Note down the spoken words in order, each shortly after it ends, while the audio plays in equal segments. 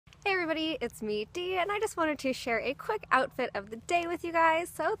Hey everybody, it's me, Dee, and I just wanted to share a quick outfit of the day with you guys,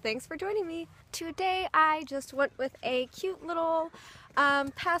 so thanks for joining me. Today I just went with a cute little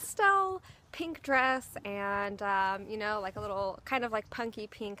pastel pink dress and, you know, like a little kind of like punky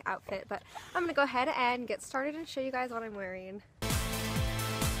pink outfit, but I'm gonna go ahead and get started and show you guys what I'm wearing.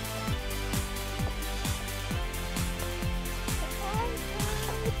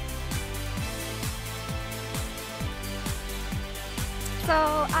 So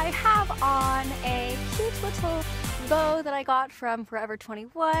I have on a cute little bow that I got from Forever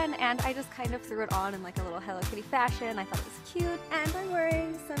 21, and I just kind of threw it on in like a little Hello Kitty fashion. I thought it was cute, and I'm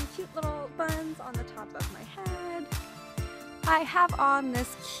wearing some cute little buns on the top of my head. I have on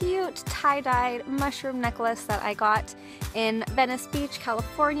this cute tie-dyed mushroom necklace that I got in Venice Beach,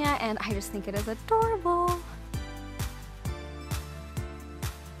 California, and I just think it is adorable.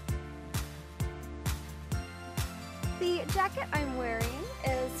 The jacket I'm wearing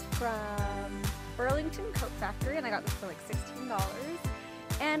is from Burlington Coat Factory, and I got this for like $16.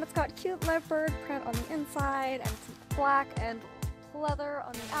 And it's got cute leopard print on the inside and some black and leather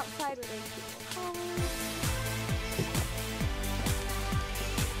on the outside with a cute little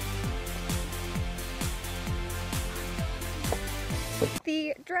collar.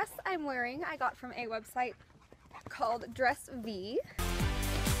 The dress I'm wearing I got from a website called Dress V.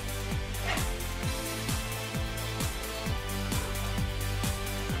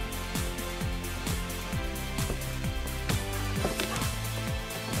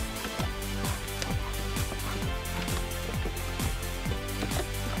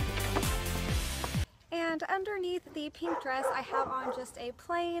 And underneath the pink dress, I have on just a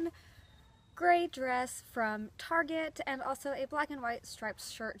plain gray dress from Target and also a black and white striped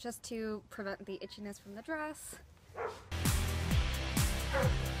shirt just to prevent the itchiness from the dress.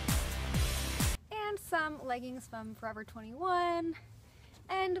 And some leggings from Forever 21.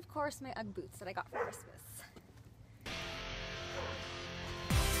 And of course my UGG boots that I got for Christmas.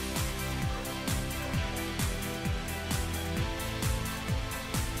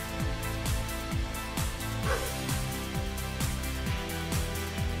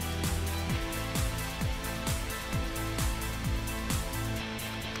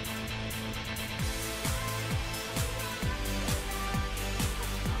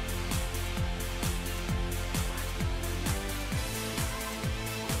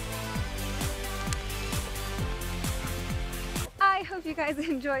 I hope you guys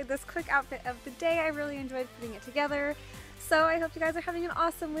enjoyed this quick outfit of the day. I really enjoyed putting it together. So I hope you guys are having an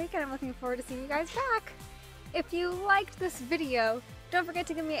awesome week, and I'm looking forward to seeing you guys back. If you liked this video, don't forget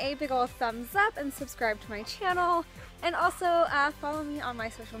to give me a big ol' thumbs up and subscribe to my channel. And also follow me on my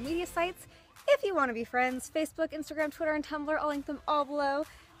social media sites if you want to be friends. Facebook, Instagram, Twitter, and Tumblr. I'll link them all below.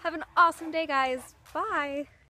 Have an awesome day, guys. Bye!